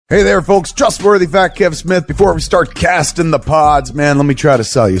Hey there, folks. Trustworthy Fat Kev Smith. Before we start casting the pods, man, let me try to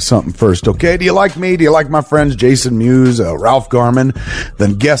sell you something first, okay? Do you like me? Do you like my friends Jason Mewes, Ralph Garman?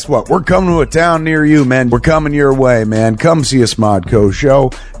 Then guess what? We're coming to a town near you, man. We're coming your way, man. Come see a Smodco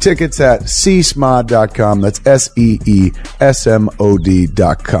show. Tickets at csmod.com. That's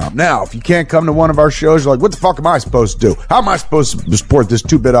SEESMOD.com. Now, if you can't come to one of our shows, you're like, what the fuck am I supposed to do? How am I supposed to support this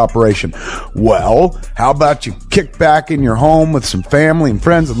two-bit operation? Well, how about you kick back in your home with some family and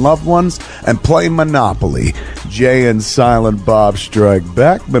friends and loved ones and play Monopoly. Jay and Silent Bob Strike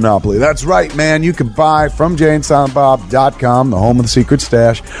Back Monopoly. That's right, man. You can buy from jayandsilentbob.com, the home of the secret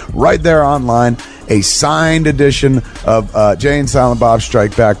stash, right there online, a signed edition of Jay and Silent Bob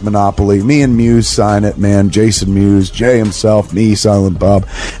Strike Back Monopoly. Me and Mewes sign it, man. Jason Mewes, Jay himself, me, Silent Bob.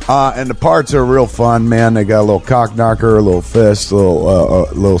 And the parts are real fun, man. They got a little cock knocker, a little fist, a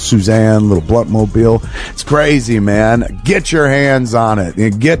little Suzanne, a little bluntmobile. It's crazy, man. Get your hands on it. You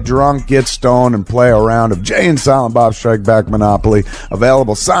get drunk, get stoned, and play a round of Jay and Silent Bob Strike Back Monopoly.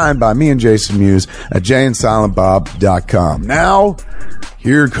 Available, signed by me and Jason Mewes at jayandsilentbob.com. Now,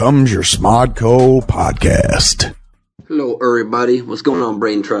 here comes your Smodco podcast. Hello, everybody. What's going on,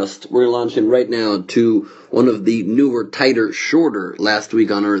 Brain Trust? We're launching right now to one of the newer, tighter, shorter Last Week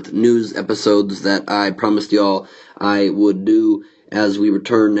on Earth news episodes that I promised y'all I would do as we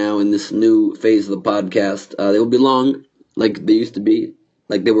return now in this new phase of the podcast. They will be long, like they used to be,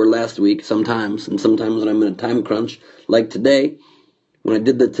 like they were last week sometimes, and sometimes when I'm in a time crunch, like today, when I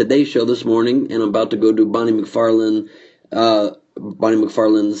did the Today Show this morning, and I'm about to go do Bonnie McFarlane's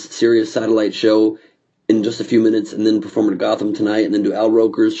Sirius Satellite Show in just a few minutes, and then perform at Gotham tonight, and then do Al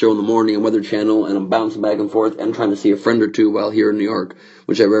Roker's show in the morning on Weather Channel, and I'm bouncing back and forth and trying to see a friend or two while here in New York,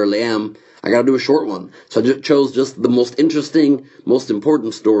 which I rarely am. I gotta do a short one. So I just chose just the most interesting, most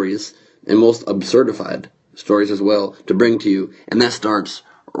important stories, and most absurdified stories as well, to bring to you. And that starts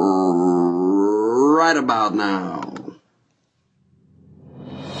right about now.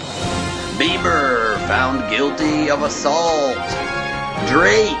 Bieber found guilty of assault.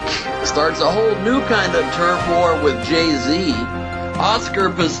 Drake starts a whole new kind of turf war with Jay-Z. Oscar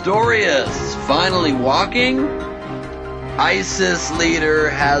Pistorius finally walking. ISIS leader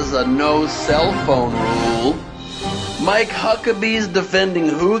has a no cell phone rule. Mike Huckabee's defending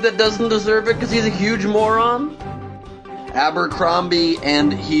who that doesn't deserve it because he's a huge moron. Abercrombie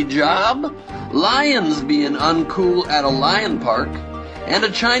and hijab. Lions being uncool at a lion park. And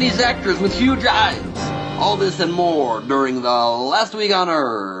a Chinese actress with huge eyes. All this and more during the Last Week on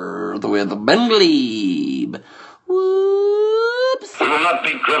Earth with Ben Glebe. Whoops. We will not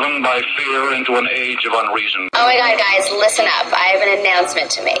be driven by fear into an age of unreason. Oh my god, guys, listen up. I have an announcement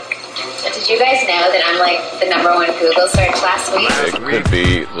to make. Did you guys know that I'm like the #1 Google search last week? It could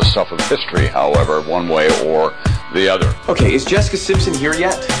be the stuff of history, however, one way or the other. Okay, is Jessica Simpson here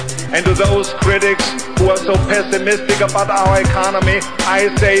yet? And to those critics who are so pessimistic about our economy,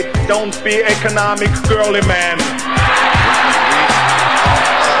 I say, don't be economic girly man.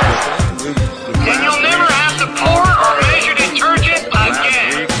 And you'll never have to pour or measure detergent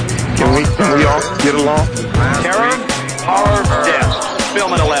again. Can we all get along? Terror, horror, death.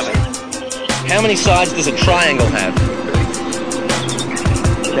 Film at 11. How many sides does a triangle have?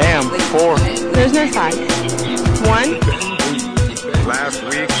 Damn, 4. There's no sides. 1. Last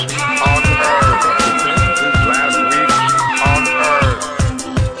week on Earth. Last week on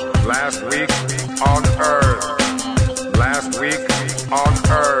Earth. Last week on Earth. Last week on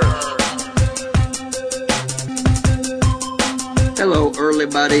Earth. Hello,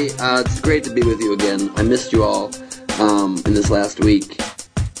 everybody. It's great to be with you again. I missed you all in this last week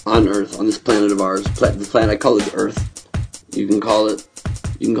on Earth, on this planet of ours. The planet, I call it Earth. You can call it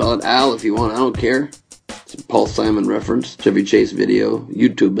Al if you want. I don't care. It's a Paul Simon reference. Chevy Chase video.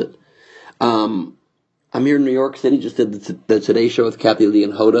 YouTube it. I'm here in New York City. Just did the Today Show with Kathy Lee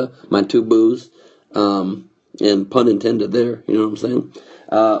and Hoda, my two boos. And pun intended there. You know what I'm saying?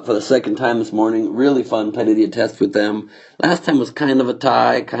 For the second time this morning. Really fun. Played the test with them. Last time was kind of a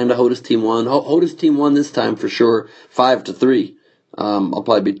tie. Kind of Hoda's team won. Hoda's team won this time for sure. 5-3. I'll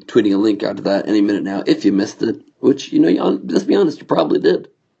probably be tweeting a link out to that any minute now if you missed it. Which, let's be honest, you probably did.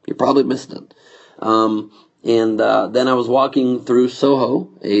 You probably missed it. And then I was walking through Soho,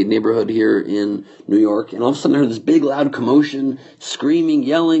 a neighborhood here in New York, and all of a sudden I heard this big loud commotion, screaming,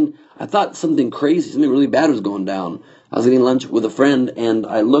 yelling. I thought something crazy, something really bad was going down. I was eating lunch with a friend, and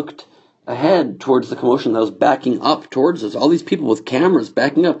I looked ahead towards the commotion that was backing up towards us. All these people with cameras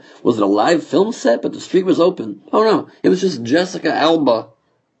backing up. Was it a live film set? But the street was open. Oh no, it was just Jessica Alba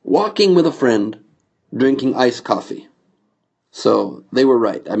walking with a friend, drinking iced coffee. So they were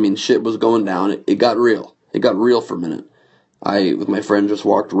right. I mean, shit was going down. It got real. It got real for a minute. I, with my friend, just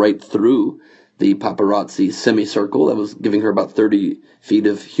walked right through the paparazzi semicircle that was giving her about 30 feet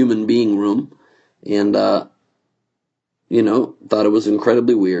of human being room, and, thought it was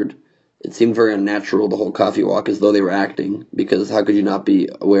incredibly weird. It seemed very unnatural, the whole coffee walk, as though they were acting, because how could you not be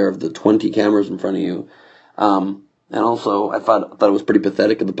aware of the 20 cameras in front of you? And also, I thought it was pretty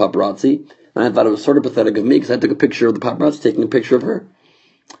pathetic of the paparazzi, and I thought it was sort of pathetic of me, because I took a picture of the paparazzi taking a picture of her.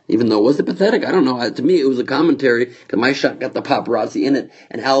 Even though, was it pathetic? I don't know. To me, it was a commentary, because my shot got the paparazzi in it,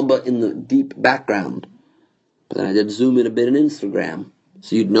 and Alba in the deep background. But then I did zoom in a bit on Instagram,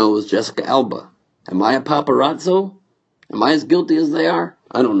 so you'd know it was Jessica Alba. Am I a paparazzo? Am I as guilty as they are?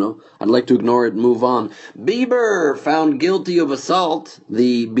 I don't know. I'd like to ignore it and move on. Bieber found guilty of assault.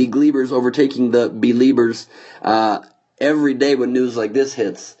 The Beliebers overtaking the Beliebers every day when news like this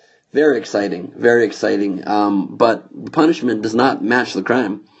hits. Very exciting. Very exciting. But the punishment does not match the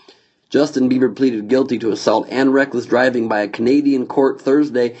crime. Justin Bieber pleaded guilty to assault and reckless driving by a Canadian court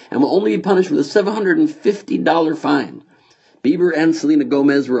Thursday and will only be punished with a $750 fine. Bieber and Selena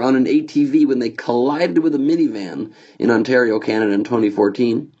Gomez were on an ATV when they collided with a minivan in Ontario, Canada in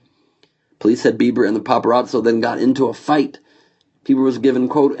 2014. Police said Bieber and the paparazzo then got into a fight. Bieber was given,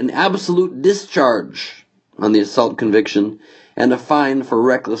 quote, an absolute discharge on the assault conviction and a fine for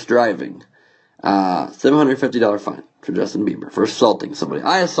reckless driving. $750 fine for Justin Bieber for assaulting somebody.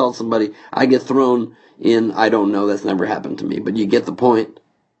 I assault somebody, I get thrown in, I don't know, that's never happened to me, but you get the point.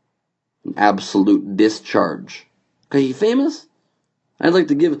 An absolute discharge. Okay, he famous? I'd like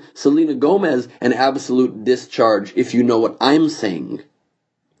to give Selena Gomez an absolute discharge, if you know what I'm saying.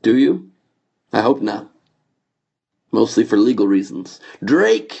 Do you? I hope not. Mostly for legal reasons.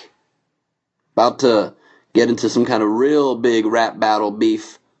 Drake! About to get into some kind of real big rap battle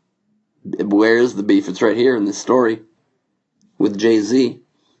beef. Where is the beef? It's right here in this story. With Jay-Z.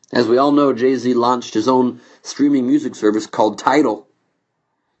 As we all know, Jay-Z launched his own streaming music service called Tidal.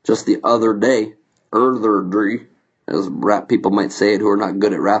 Just the other day. As rap people might say it, who are not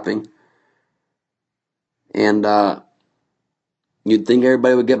good at rapping. And you'd think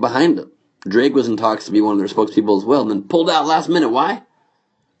everybody would get behind it. Drake was in talks to be one of their spokespeople as well, and then pulled out last minute. Why?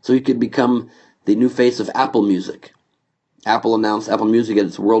 So he could become the new face of Apple Music. Apple announced Apple Music at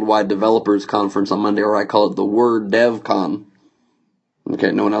its Worldwide Developers Conference on Monday, or I call it the Word DevCon.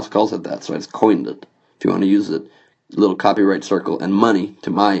 Okay, no one else calls it that, so I just coined it. If you want to use it, little copyright circle and money to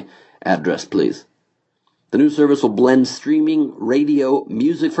my address, please. The new service will blend streaming, radio,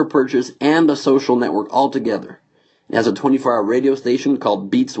 music for purchase, and a social network all together. It has a 24-hour radio station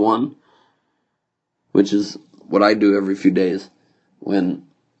called Beats One, which is what I do every few days when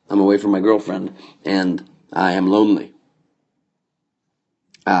I'm away from my girlfriend and I am lonely.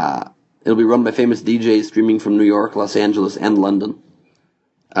 It'll be run by famous DJs streaming from New York, Los Angeles, and London.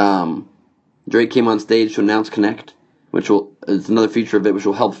 Drake came on stage to announce Connect, it's another feature of it which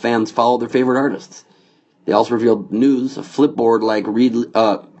will help fans follow their favorite artists. They also revealed news, a Flipboard-like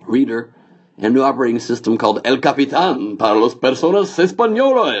reader, and a new operating system called El Capitán para las personas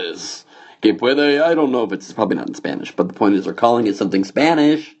españolas. Que puede, I don't know if it's probably not in Spanish, but the point is they're calling it something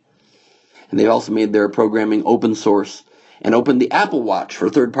Spanish. And they've also made their programming open source and opened the Apple Watch for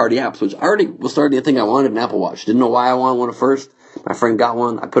third-party apps, which already was starting to think I wanted an Apple Watch. Didn't know why I wanted one at first. My friend got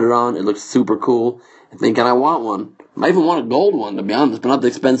one. I put it on. It looks super cool. I'm thinking I want one. I might even want a gold one, to be honest, but not the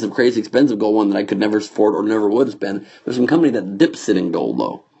expensive, crazy expensive gold one that I could never afford or never would spend. There's some company that dips it in gold,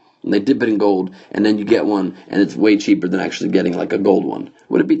 though. And they dip it in gold, and then you get one, and it's way cheaper than actually getting like a gold one.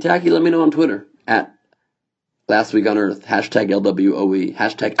 Would it be tacky? Let me know on Twitter. At Last Week on Earth, hashtag LWOE,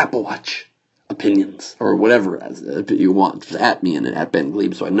 hashtag Apple Watch opinions, or whatever as you want. Just at me in it, at Ben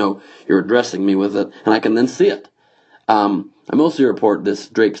Glebe, so I know you're addressing me with it, and I can then see it. I mostly report this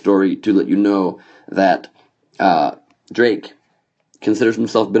Drake story to let you know that Drake considers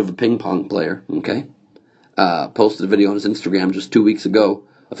himself a bit of a ping pong player, okay? Posted a video on his Instagram just 2 weeks ago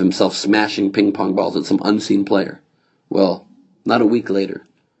of himself smashing ping pong balls at some unseen player. Well, not a week later,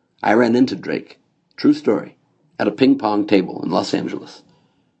 I ran into Drake, true story, at a ping pong table in Los Angeles.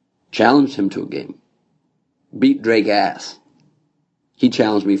 Challenged him to a game. Beat Drake ass. He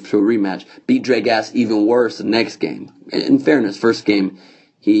challenged me to a rematch. Beat Drake ass even worse the next game. In fairness, first game,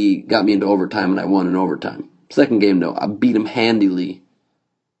 he got me into overtime and I won in overtime. Second game, though, I beat him handily.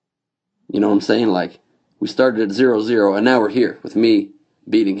 You know what I'm saying? Like, we started at 0-0 and now we're here with me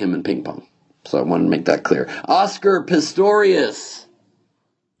beating him in ping pong. So I wanted to make that clear. Oscar Pistorius.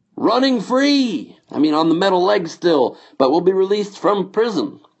 Running free. I mean, on the metal leg still, but will be released from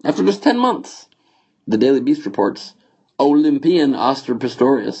prison after just 10 months. The Daily Beast reports Olympian Oscar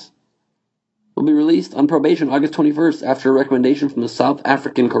Pistorius will be released on probation August 21st after a recommendation from the South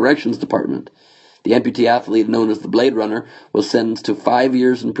African Corrections Department. The amputee athlete known as the Blade Runner was sentenced to 5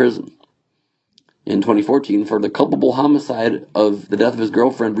 years in prison in 2014 for the culpable homicide of the death of his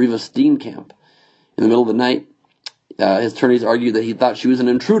girlfriend, Riva Steenkamp. In the middle of the night, his attorneys argued that he thought she was an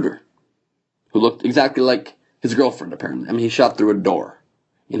intruder who looked exactly like his girlfriend, apparently. I mean, he shot through a door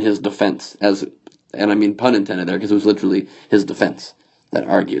in his defense, and I mean pun intended there, because it was literally his defense that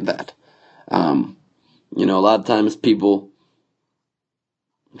argued that. You know, a lot of times people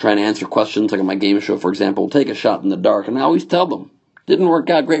trying to answer questions, like on my game show, for example, take a shot in the dark, and I always tell them, didn't work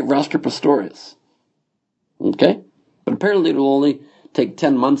out great for Oscar Pistorius. Okay? But apparently it will only take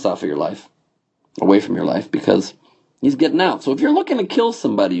 10 months off of your life, away from your life, because he's getting out. So if you're looking to kill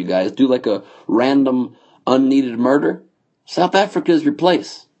somebody, you guys, do like a random, unneeded murder, South Africa is your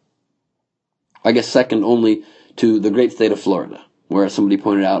place. I guess second only to the great state of Florida, where somebody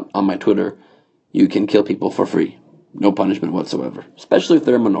pointed out on my Twitter, you can kill people for free. No punishment whatsoever, especially if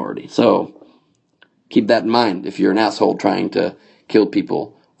they're a minority. So keep that in mind if you're an asshole trying to kill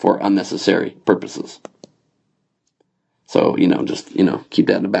people for unnecessary purposes. So, just keep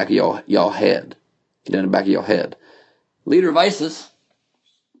that in the back of y'all head. Keep that in the back of your head. Leader of ISIS,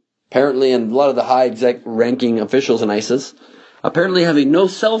 apparently, and a lot of the high ranking officials in ISIS, apparently have a no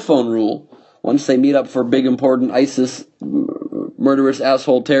cell phone rule once they meet up for big important ISIS murderous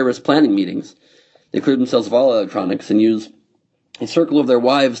asshole terrorist planning meetings. They clear themselves of all electronics and use a circle of their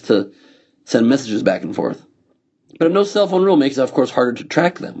wives to send messages back and forth. But a no cell phone rule makes it, of course, harder to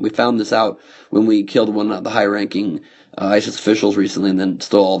track them. We found this out when we killed one of the high-ranking ISIS officials recently and then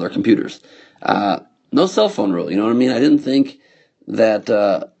stole all their computers. No cell phone rule, you know what I mean? I didn't think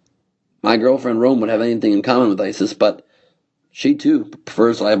that my girlfriend Rome would have anything in common with ISIS, but she, too,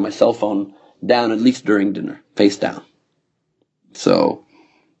 prefers I have my cell phone down, at least during dinner, face down. So,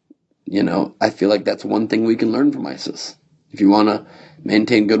 I feel like that's one thing we can learn from ISIS. If you want to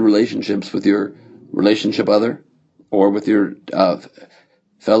maintain good relationships with your relationship other or with your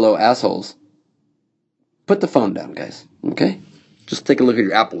fellow assholes, put the phone down, guys, okay? Just take a look at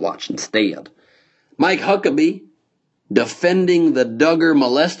your Apple Watch instead. Mike Huckabee defending the Duggar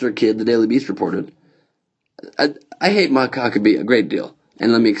molester kid, the Daily Beast reported. I hate Mike Huckabee a great deal,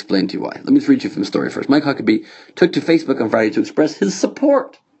 and let me explain to you why. Let me just read you from the story first. Mike Huckabee took to Facebook on Friday to express his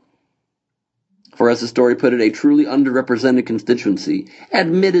support for, as the story put it, a truly underrepresented constituency,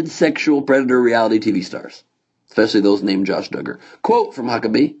 admitted sexual predator reality TV stars, especially those named Josh Duggar. Quote from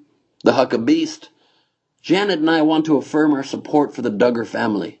Huckabee, the Huckabeast, Janet and I want to affirm our support for the Duggar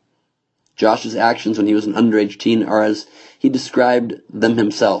family. Josh's actions when he was an underage teen are, as he described them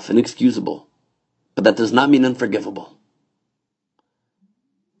himself, inexcusable. But that does not mean unforgivable.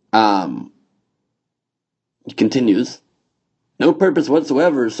 He continues, no purpose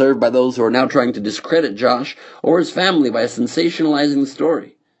whatsoever is served by those who are now trying to discredit Josh or his family by sensationalizing the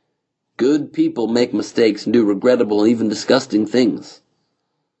story. Good people make mistakes and do regrettable and even disgusting things.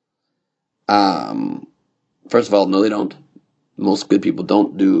 First of all, no, they don't. Most good people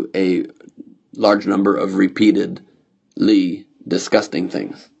don't do a large number of repeatedly disgusting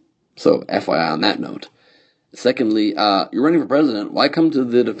things. So, FYI on that note. Secondly, you're running for president. Why come to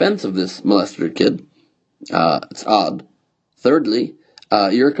the defense of this molester kid? It's odd. Thirdly,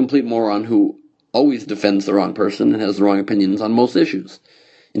 you're a complete moron who always defends the wrong person and has the wrong opinions on most issues.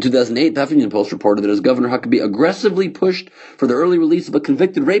 In 2008, the Huffington Post reported that as Governor Huckabee aggressively pushed for the early release of a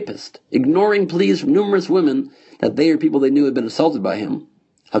convicted rapist, ignoring pleas from numerous women that they or people they knew had been assaulted by him,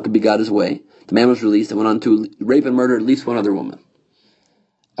 Huckabee got his way. The man was released and went on to rape and murder at least one other woman.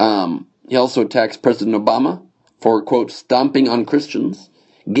 He also attacks President Obama for, quote, stomping on Christians.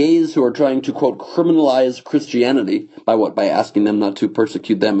 Gays who are trying to, quote, criminalize Christianity by what? By asking them not to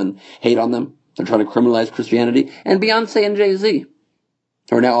persecute them and hate on them. They're trying to criminalize Christianity. And Beyonce and Jay-Z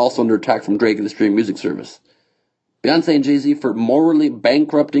are now also under attack from Drake and the streaming music service. Beyonce and Jay-Z for morally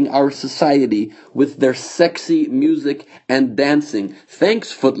bankrupting our society with their sexy music and dancing.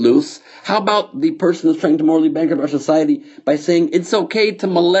 Thanks, Footloose. How about the person who's trying to morally bankrupt our society by saying it's okay to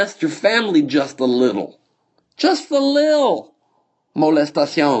molest your family just a little? Just a little.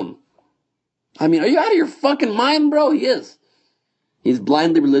 Molestacion. I mean, are you out of your fucking mind, bro? He is. He's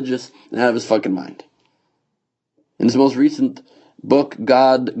blindly religious and out of his fucking mind. In his most recent book,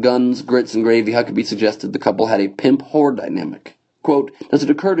 God, Guns, Grits, and Gravy, Huckabee suggested the couple had a pimp-whore dynamic. Quote, does it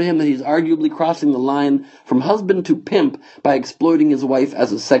occur to him that he's arguably crossing the line from husband to pimp by exploiting his wife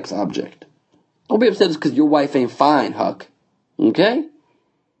as a sex object? Don't be upset just because your wife ain't fine, Huck. Okay?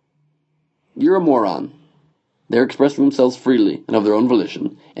 You're a moron. They're expressing themselves freely and of their own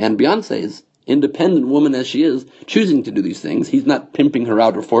volition, and Beyonce's, independent woman as she is, choosing to do these things. He's not pimping her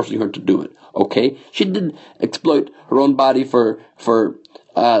out or forcing her to do it, okay? She did exploit her own body for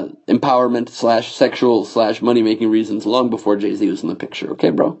empowerment / sexual / money-making reasons long before Jay-Z was in the picture. Okay,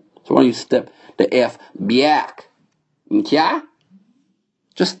 bro? So why don't you step the F back? Yeah?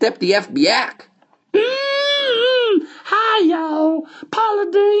 Just step the F back. Hi, y'all.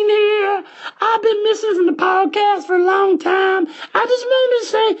 Paula Dean here. I've been missing from the podcast for a long time. I just wanted to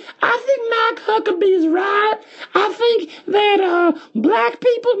say, I think Mike Huckabee is right. I think that black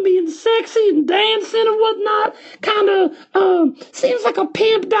people being sexy and dancing and whatnot kind of seems like a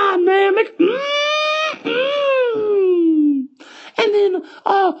pimp dynamic. And then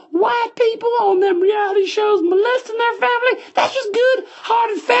white people on them reality shows molesting their family. That's just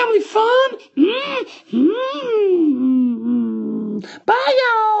good-hearted family fun. Bye,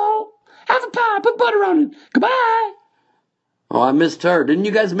 y'all. Have a pie. Put butter on it. Goodbye. Oh, I missed her. Didn't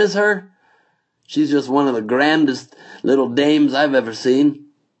you guys miss her? She's just one of the grandest little dames I've ever seen.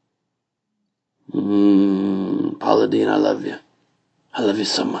 Paula Dean, I love you. I love you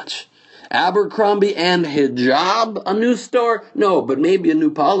so much. Abercrombie and hijab? A new store? No, but maybe a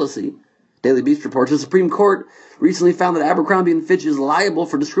new policy. Daily Beast reports the Supreme Court recently found that Abercrombie & Fitch is liable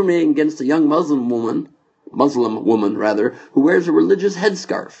for discriminating against a young Muslim woman, who wears a religious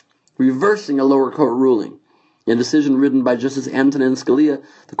headscarf, reversing a lower court ruling. In a decision written by Justice Antonin Scalia,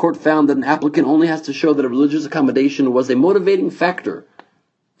 the court found that an applicant only has to show that a religious accommodation was a motivating factor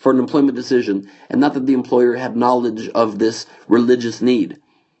for an employment decision, and not that the employer had knowledge of this religious need.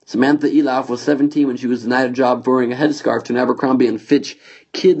 Samantha Elaf was 17 when she was denied a job for wearing a headscarf to an Abercrombie & Fitch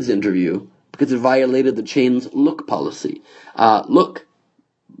kids interview because it violated the chain's look policy. Look,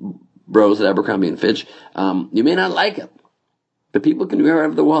 bros at Abercrombie & Fitch, you may not like it, but people can wear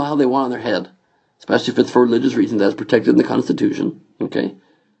whatever the hell they want on their head, especially if it's for religious reasons as protected in the Constitution, okay?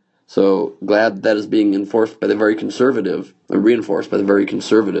 So, glad that is being enforced by the very conservative, and reinforced by the very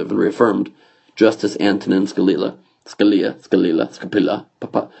conservative and reaffirmed Justice Antonin Scalia,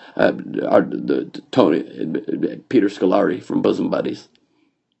 Peter Scolari from Bosom Buddies.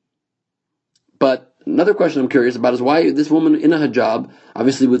 But another question I'm curious about is why this woman in a hijab,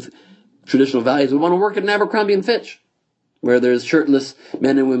 obviously with traditional values, would want to work at an Abercrombie & Fitch, where there's shirtless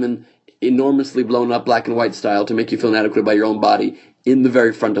men and women enormously blown up black and white style to make you feel inadequate by your own body in the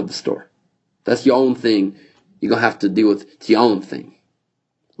very front of the store. That's your own thing. You're going to have to deal with. It's your own thing.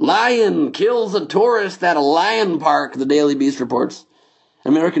 Lion kills a tourist at a lion park, the Daily Beast reports.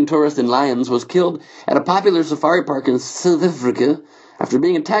 An American tourist in Lyons was killed at a popular safari park in South Africa after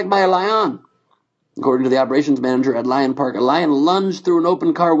being attacked by a lion. According to the operations manager at Lion Park, a lion lunged through an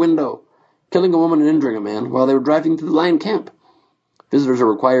open car window, killing a woman and injuring a man while they were driving to the lion camp. Visitors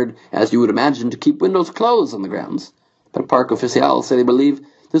are required, as you would imagine, to keep windows closed on the grounds, but park officials say they believe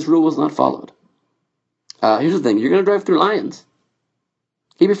this rule was not followed. Here's the thing, you're going to drive through lions.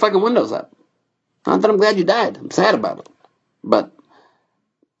 Keep your fucking windows up. Not that I'm glad you died. I'm sad about it. But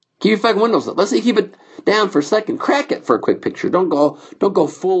keep your fucking windows up. Let's say you keep it down for a second. Crack it for a quick picture. Don't go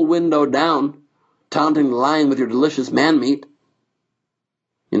full window down, taunting the lion with your delicious man meat.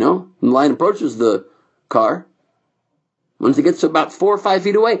 You know? And the lion approaches the car. Once it gets to about 4 or 5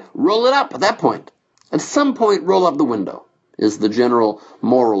 feet away, roll it up at that point. At some point, roll up the window, is the general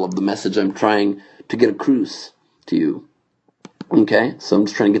moral of the message I'm trying to get across to you. Okay? So I'm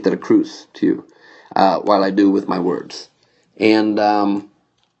just trying to get that across to you, while I do with my words. And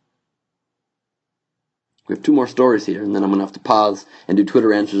we have 2 more stories here, and then I'm going to have to pause and do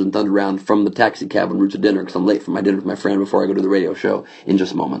Twitter answers and thunder round from the taxi cab en route to dinner, because I'm late for my dinner with my friend before I go to the radio show in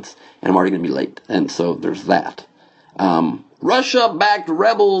just moments. And I'm already going to be late. And so there's that. Russia-backed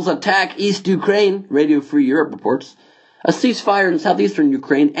rebels attack East Ukraine, Radio Free Europe reports. A ceasefire in southeastern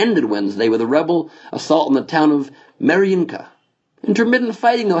Ukraine ended Wednesday with a rebel assault on the town of Mariinka. Intermittent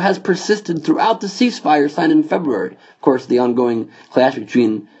fighting, though, has persisted throughout the ceasefire signed in February. Of course, the ongoing clash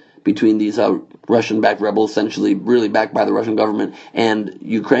between these Russian-backed rebels, essentially really backed by the Russian government, and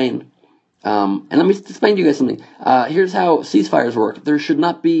Ukraine. And let me explain to you guys something. Here's how ceasefires work. There should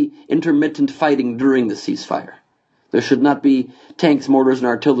not be intermittent fighting during the ceasefire. There should not be tanks, mortars, and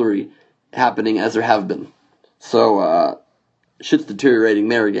artillery happening as there have been. So, shit's deteriorating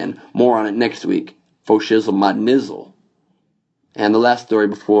there again. More on it next week. Faux shizzle, mod nizzle. And the last story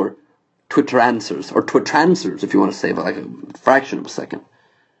before Twitter answers, or Twitter answers, if you want to say, but like a fraction of a second.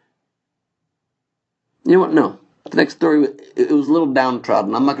 You know what? No. The next story, it was a little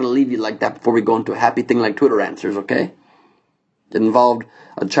downtrodden. I'm not going to leave you like that before we go into a happy thing like Twitter answers, okay? It involved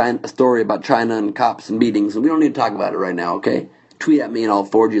a story about China and cops and meetings, and we don't need to talk about it right now, okay? Tweet at me and I'll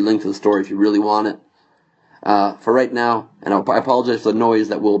forward you a link to the story if you really want it. For right now, and I apologize for the noise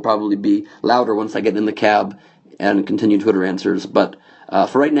that will probably be louder once I get in the cab and continue Twitter answers, but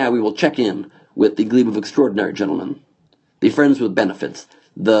for right now we will check in with the glebe of extraordinary gentlemen, the friends with benefits,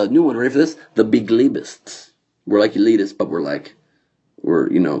 The new one, ready for this? The Begliebists. We're like elitists, but we're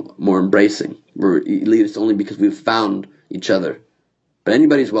more embracing. We're elitists only because we've found each other. But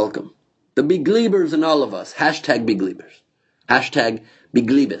anybody's welcome. The Begleibers in all of us. Hashtag Begleibers. Hashtag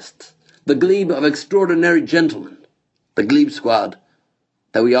Begliebists. The glebe of extraordinary gentlemen. The glebe squad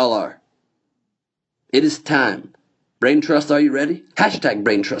that we all are. It is time. Brain Trust, are you ready? Hashtag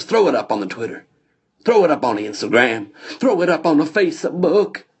Brain Trust. Throw it up on the Twitter. Throw it up on the Instagram. Throw it up on the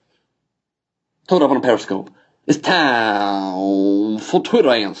Facebook. Throw it up on the Periscope. It's time for Twitter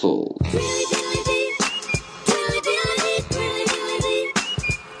answers.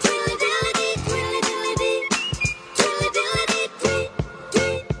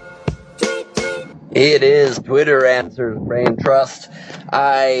 It is Twitter Answers, Brain Trust.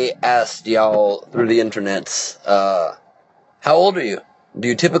 I asked y'all through the internets, how old are you? Do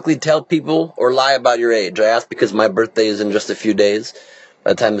you typically tell people or lie about your age? I asked because my birthday is in just a few days.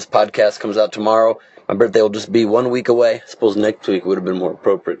 By the time this podcast comes out tomorrow, my birthday will just be 1 week away. I suppose next week would have been more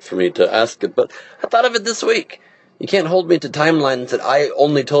appropriate for me to ask it, but I thought of it this week. You can't hold me to timelines that I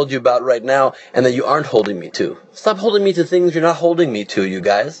only told you about right now and that you aren't holding me to. Stop holding me to things you're not holding me to, you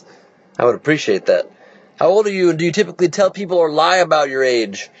guys. I would appreciate that. How old are you, and do you typically tell people or lie about your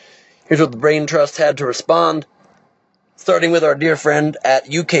age? Here's what the Brain Trust had to respond. Starting with our dear friend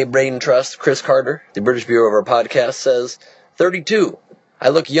at UK Brain Trust, Chris Carter, the British Bureau of our podcast, says, 32. I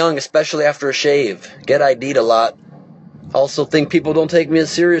look young, especially after a shave. Get ID'd a lot. Also think people don't take me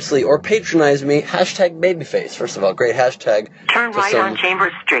as seriously or patronize me. Hashtag babyface. First of all, great hashtag. Turn right on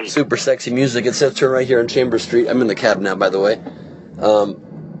Chambers Street. Super sexy music. It says turn right here on Chambers Street. I'm in the cab now, by the way.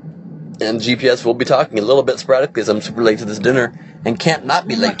 And GPS will be talking a little bit sporadically as I'm super late to this dinner and can't not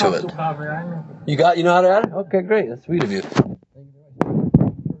be late to it. You know how to add it? Okay, great. That's sweet of you.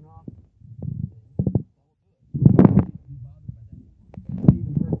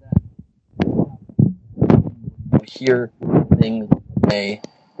 Hear things may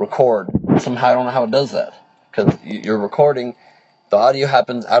record. Somehow I don't know how it does that. Because you're recording, the audio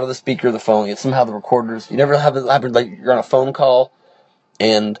happens out of the speaker of the phone, yet somehow the recorders, you never have it happen like you're on a phone call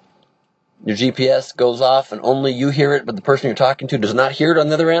and your GPS goes off and only you hear it, but the person you're talking to does not hear it on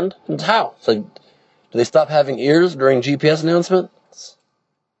the other end? It's how? It's like, do they stop having ears during GPS announcements?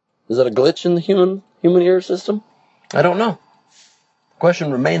 Is that a glitch in the human ear system? I don't know. The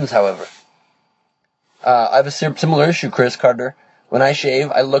question remains, however. I have a similar issue, Chris Carter. When I shave,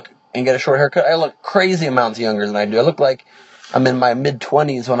 I look and get a short haircut, I look crazy amounts younger than I do. I look like I'm in my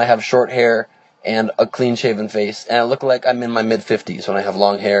mid-20s when I have short hair and a clean-shaven face, and I look like I'm in my mid-50s when I have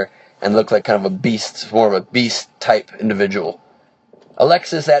long hair and look like kind of a beast, more of a beast-type individual.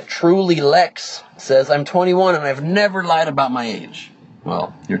 Alexis at Truly Lex says, I'm 21 and I've never lied about my age.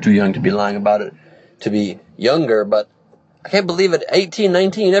 Well, you're too young to be lying about it, to be younger, but I can't believe it. 18,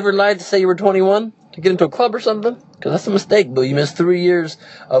 19, you never lied to say you were 21? To get into a club or something? Because that's a mistake, Boo. You missed 3 years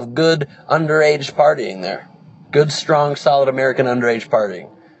of good underage partying there. Good, strong, solid American underage partying.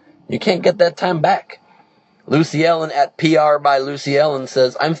 You can't get that time back. Lucy Ellen at PR by Lucy Ellen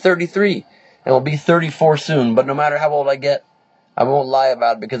says, I'm 33 and will be 34 soon, but no matter how old I get, I won't lie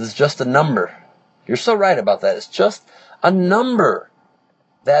about it because it's just a number. You're so right about that. It's just a number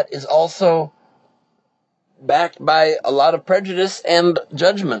that is also backed by a lot of prejudice and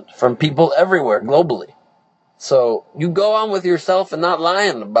judgment from people everywhere, globally. So you go on with yourself and not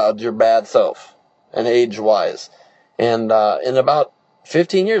lying about your bad self and age-wise. And in about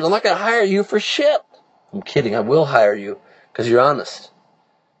 15 years, I'm not going to hire you for shit. I'm kidding. I will hire you because you're honest.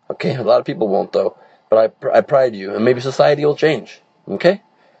 Okay? A lot of people won't, though. But I pride you, and maybe society will change. Okay?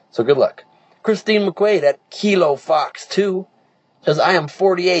 So good luck. Christine McQuaid at Kilo Fox 2 says, I am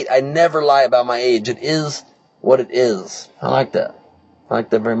 48. I never lie about my age. It is what it is. I like that. I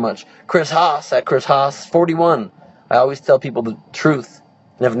like that very much. Chris Haas at Chris Haas 41. I always tell people the truth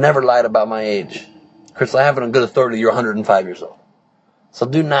and have never lied about my age. Chris, I have it on good authority. You're 105 years old. So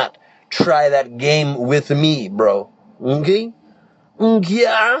do not try that game with me, bro. Okay?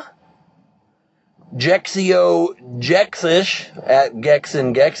 Yeah. Jexio Jexish at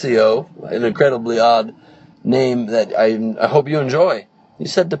Gexin Gexio, an incredibly odd name that I hope you enjoy. You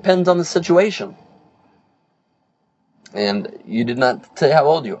said depends on the situation. And you did not say how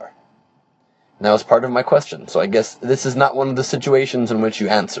old you are. And that was part of my question. So I guess this is not one of the situations in which you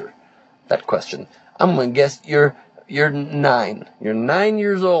answer that question. I'm going to guess you're 9. You're 9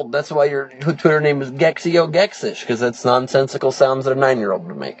 years old. That's why your Twitter name is Gexio Gexish, because that's nonsensical sounds that a 9-year-old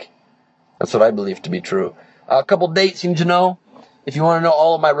would make. That's what I believe to be true. A couple dates you need to know. If you want to know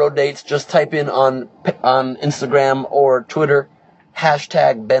all of my road dates, just type in on Instagram or Twitter,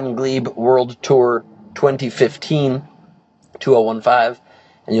 hashtag Ben Glebe World Tour 2015, 2015.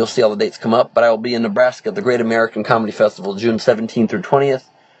 and you'll see all the dates come up. But I will be in Nebraska at the Great American Comedy Festival, June 17th through 20th.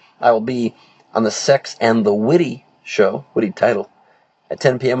 I will be on the Sex and the Witty show, witty title, at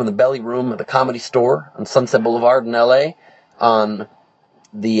 10 p.m. in the Belly Room at the Comedy Store on Sunset Boulevard in L.A. on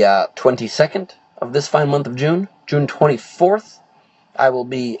the 22nd of this fine month of June. June 24th, I will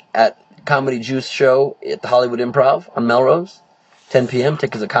be at Comedy Juice show at the Hollywood Improv on Melrose, 10 p.m.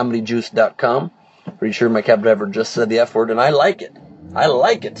 Tickets at comedyjuice.com. Pretty sure my cab driver just said the F word, and I like it. I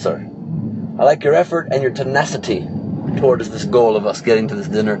like it, sir. I like your effort and your tenacity towards this goal of us getting to this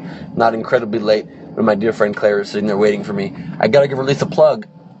dinner, not incredibly late, when my dear friend Claire is sitting there waiting for me. I gotta give Release a plug.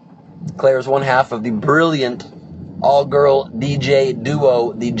 Claire is one half of the brilliant all-girl DJ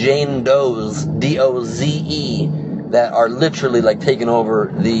duo, the Jane Doze, D-O-Z-E, that are literally like taking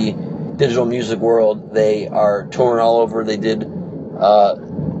over the digital music world. They are touring all over. They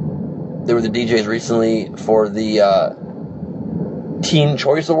were the DJs recently for the Teen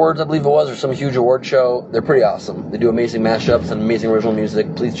Choice Awards, I believe it was, or some huge award show. They're pretty awesome. They do amazing mashups and amazing original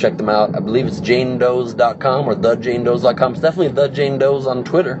music. Please check them out. I believe it's janedoze.com or thejanedoze.com. It's definitely The Jane Doze on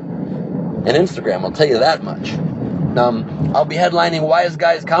Twitter and Instagram, I'll tell you that much. I'll be headlining Wise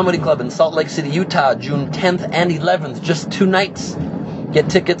Guys Comedy Club in Salt Lake City, Utah, June 10th and 11th, just 2 nights. Get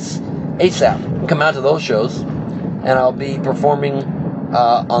tickets ASAP. Come out to those shows. And I'll be performing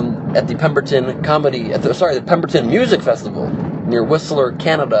at the the Pemberton Music Festival near Whistler,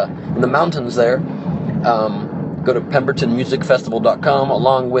 Canada, in the mountains there. Go to pembertonmusicfestival.com,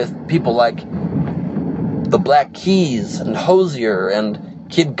 along with people like the Black Keys and Hozier and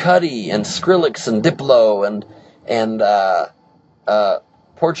Kid Cudi and Skrillex and Diplo and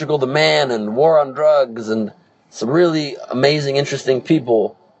Portugal the Man and War on Drugs and some really amazing, interesting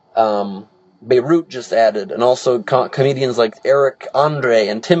people. Beirut just added, and also comedians like Eric Andre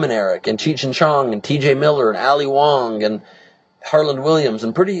and Tim and Eric and Cheech and Chong and TJ Miller and Ali Wong and Harland Williams,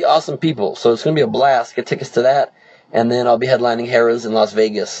 and pretty awesome people. So it's going to be a blast. Get tickets to that. And then I'll be headlining Harrah's in Las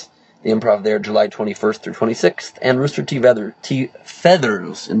Vegas, the Improv there, July 21st through 26th, and Rooster T.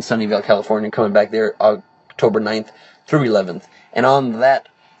 Feathers in Sunnyvale, California, coming back there October 9th through 11th. And on that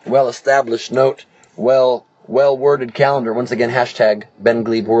well-established note, well-worded calendar, once again, hashtag Ben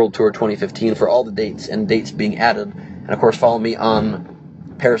Glebe World Tour 2015 for all the dates and dates being added. And, of course, follow me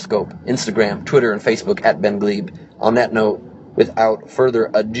on Periscope, Instagram, Twitter, and Facebook at Ben Glebe. On that note, without further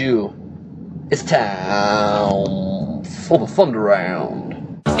ado, it's time for the Thunder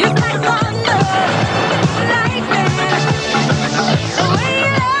Round.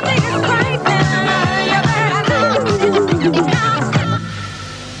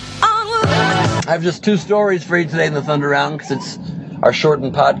 I have just 2 stories for you today in the Thunder Round, because it's our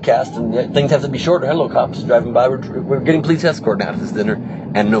shortened podcast, and things have to be shorter. Hello, cops driving by. We're getting police escort now to this dinner,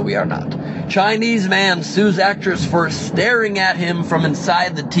 and no, we are not. Chinese man sues actress for staring at him from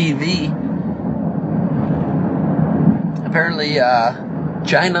inside the TV. Apparently,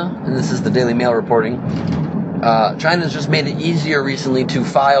 China, and this is the Daily Mail reporting, China's just made it easier recently to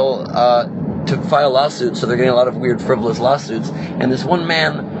file lawsuits, so they're getting a lot of weird, frivolous lawsuits, and this one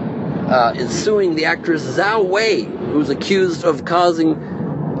man is suing the actress Zhao Wei, who's accused of causing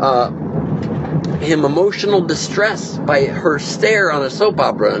him emotional distress by her stare on a soap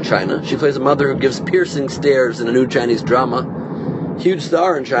opera in China. She plays a mother who gives piercing stares in a new Chinese drama. Huge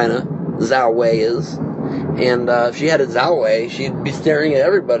star in China, Zhao Wei is. And if she had a Zhao Wei, she'd be staring at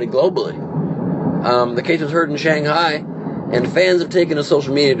everybody globally. The case was heard in Shanghai, and fans have taken to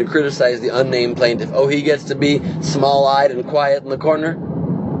social media to criticize the unnamed plaintiff. Oh, he gets to be small-eyed and quiet in the corner?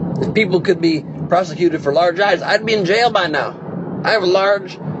 If people could be prosecuted for large eyes, I'd be in jail by now. I have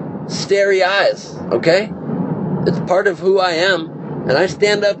large, starey eyes, okay? It's part of who I am, and I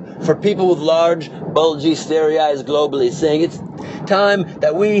stand up for people with large, bulgy, starey eyes globally, saying it's time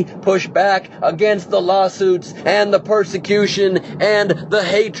that we push back against the lawsuits and the persecution and the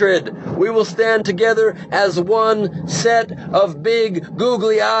hatred. We will stand together as one set of big,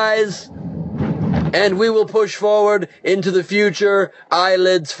 googly eyes, and we will push forward into the future,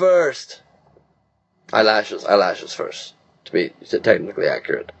 eyelids first. Eyelashes first, to be technically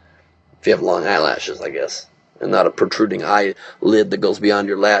accurate. If you have long eyelashes, I guess. And not a protruding eyelid that goes beyond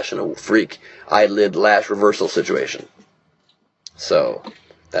your lash in a freak eyelid lash reversal situation. So,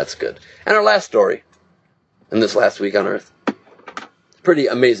 that's good. And our last story, in this last week on Earth. Pretty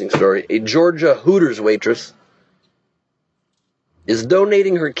amazing story. A Georgia Hooters waitress is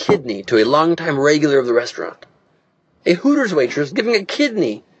donating her kidney to a longtime regular of the restaurant. A Hooters waitress giving a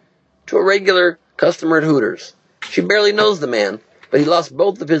kidney to a regular customer at Hooters. She barely knows the man, but he lost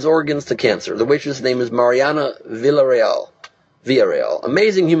both of his organs to cancer. The waitress' name is Mariana Villarreal.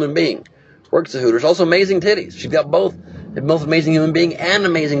 Amazing human being. Works at Hooters. Also amazing titties. She's got both The most amazing human being and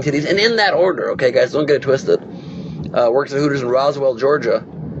amazing titties. And in that order, okay, guys, don't get it twisted. Works at Hooters in Roswell, Georgia.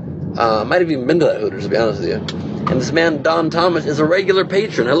 Might have even been to that Hooters, to be honest with you. And this man, Don Thomas, is a regular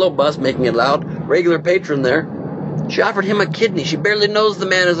patron. Hello, Bus, making it loud. Regular patron there. She offered him a kidney. She barely knows the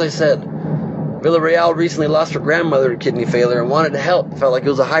man, as I said. Villarreal recently lost her grandmother to kidney failure and wanted to help. Felt like it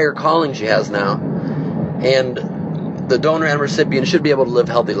was a higher calling she has now. And the donor and recipient should be able to live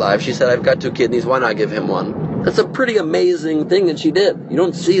healthy lives. She said, I've got 2 kidneys. Why not give him one? That's a pretty amazing thing that she did. You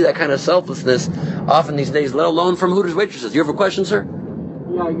don't see that kind of selflessness often these days, let alone from Hooters waitresses. You have a question, sir?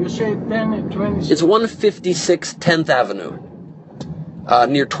 Yeah, you say 10 and 20. It's 156 10th Avenue,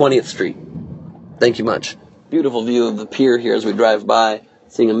 near 20th Street. Thank you much. Beautiful view of the pier here as we drive by,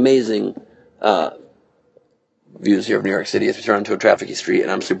 seeing amazing views here of New York City as we turn onto a trafficy street,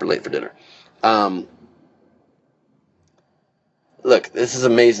 and I'm super late for dinner. Look, this is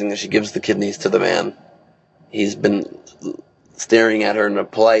amazing that she gives the kidneys to the man. He's been staring at her in a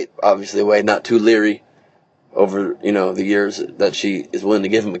polite, obviously, way, not too leery, over, the years that she is willing to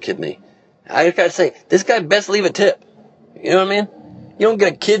give him a kidney. I gotta say, this guy best leave a tip. You know what I mean? You don't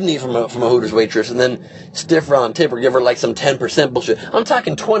get a kidney from a Hooters waitress and then stiff her on tip or give her like some 10% bullshit. I'm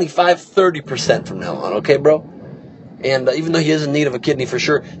talking 25, 30% from now on, okay, bro? And even though he is in need of a kidney for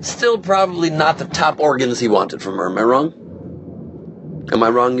sure, still probably not the top organs he wanted from her. Am I wrong? Am I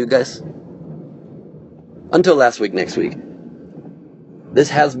wrong, you guys? Until last week, next week. This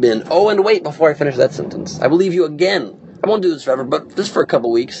has been... Oh, and wait, before I finish that sentence. I will leave you again. I won't do this forever, but just for a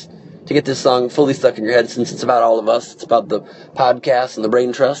couple weeks to get this song fully stuck in your head, since it's about all of us. It's about the podcast and the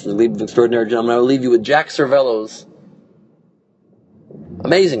Brain Trust and the League of Extraordinary Gentlemen. I will leave you with Jack Cervello's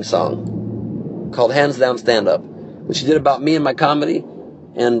amazing song called Hands Down Stand Up, which he did about me and my comedy,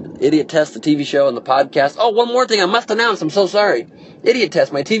 and Idiot Test, the TV show, and the podcast. Oh, one more thing I must announce. I'm so sorry. Idiot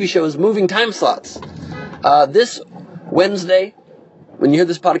Test, my TV show, is moving time slots. This Wednesday, when you hear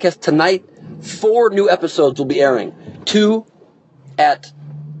this podcast tonight, 4 new episodes will be airing. 2 at...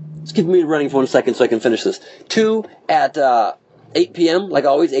 Just give me running for 1 second so I can finish this. 2 at 8 p.m., like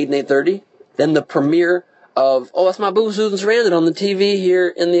always, 8 and 8:30. Then the premiere of Oh, That's My Boo, Susan Sarandon on the TV here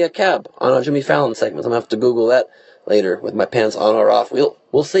in the cab on a Jimmy Fallon segment. I'm going to have to Google that later with my pants on or off.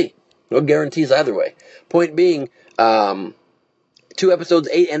 We'll see. No guarantees either way. Point being, 2 episodes,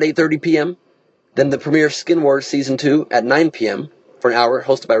 8 and 8:30 p.m. Then the premiere of Skin Wars Season 2 at 9 p.m. for an hour,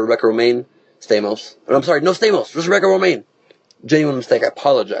 hosted by Rebecca Romaine Stamos. Oh, I'm sorry, no Stamos, just Rebecca Romaine. Genuine mistake, I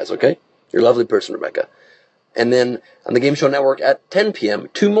apologize, okay? You're a lovely person, Rebecca. And then on the Game Show Network at 10 p.m.,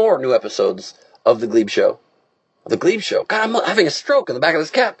 2 more new episodes of The Glebe Show. The Glebe Show? God, I'm having a stroke in the back of this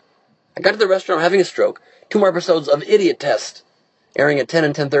cap. I got to the restaurant, I'm having a stroke. 2 more episodes of Idiot Test, airing at 10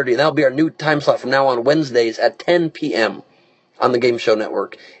 and 10:30. And that'll be our new time slot from now on, Wednesdays at 10 p.m. on the Game Show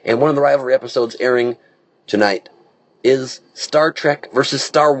Network. And one of the rivalry episodes airing tonight is Star Trek versus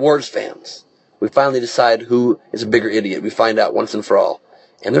Star Wars fans. We finally decide who is a bigger idiot. We find out once and for all.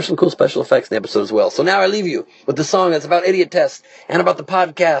 And there's some cool special effects in the episode as well. So now I leave you with the song that's about Idiot Test and about the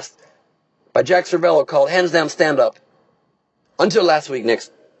podcast by Jack Cervello called Hands Down Stand Up. Until last week,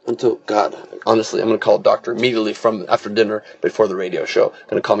 God, honestly, I'm going to call a doctor immediately from after dinner before the radio show.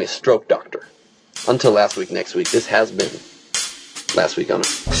 Going to call me a stroke doctor. Until last week, next week. This has been Last Week on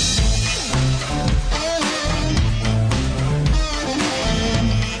Earth.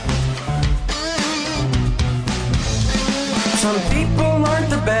 Some people aren't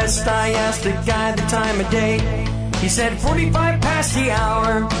the best. I asked the guy the time of day. He said 45 past the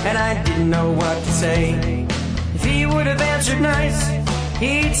hour, and I didn't know what to say. If he would have answered nice,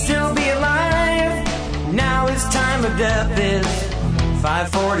 he'd still be alive. Now his time of death is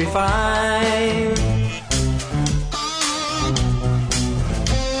 5:45.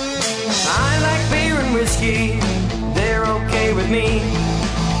 I like beer and whiskey, they're okay with me.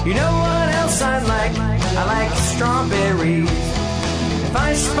 You know what else I like? I like strawberries. If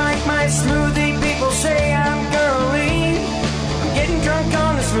I spike my smoothie, people say I'm girly. I'm getting drunk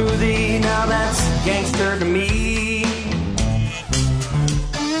on a smoothie, now that's gangster to me.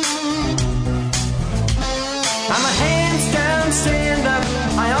 I'm a hands down stand up,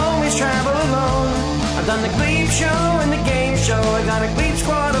 I always travel alone. I've done the Glebe Show and the Game Show, I got a Glebe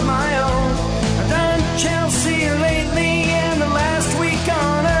squad of my own. I've done Chelsea lately and the Last Week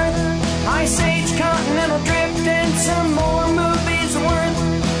on Earth. Ice Age, Continental Drift, and some more movies worth.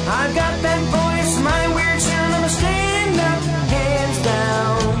 I've got that voice, my weird sound, I'm a stand-up, hands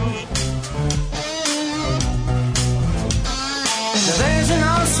down. Now there's an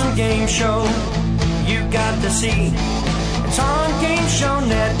awesome game show you got to see. It's on Game Show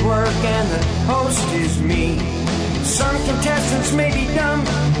Network, and the host is me. Some contestants may be dumb,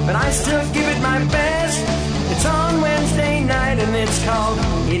 but I still give it my best. It's on Wednesday night and it's called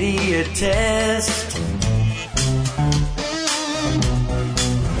Idiot Test.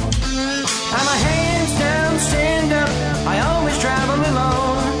 I'm a hands down stand up, I always travel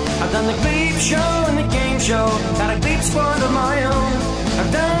alone. I've done the Gleep Show and the Game Show, got a Gleep squad of my own.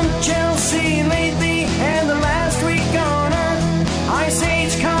 I've done Chelsea lately and the last week on Earth, Ice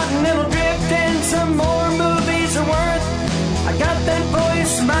Age, Continental Drift, and some more movies are worth. I got that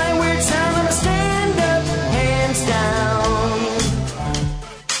voice, my weird sound, I'm a stand up, hands down.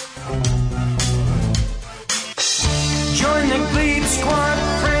 Join the Gleep squad,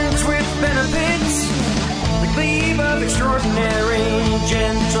 friends with benefits, the Gleep of extraordinary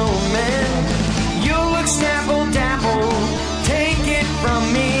gentlemen. You'll look snapple dapple, take it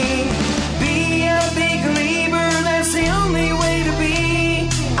from me. Be a big Gleeber, that's the only way to be.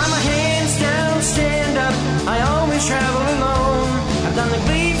 I'm a hands down stand up, I always travel alone. I've done the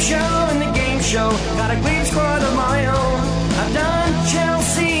Gleep Show and the Game Show, got a Gleep squad of my own. I've done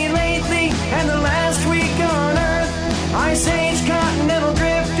Chelsea lately and the last week on Earth, Ice Age, Continental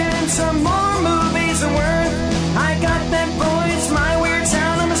Drift, and some more movies are worth. I got that voice, my weird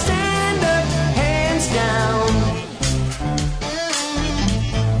sound, I'm a stand up, hands down.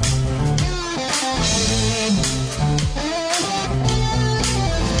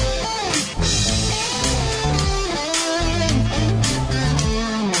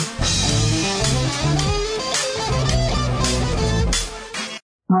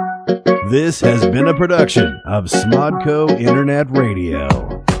 This has been a production of Smodco Internet Radio.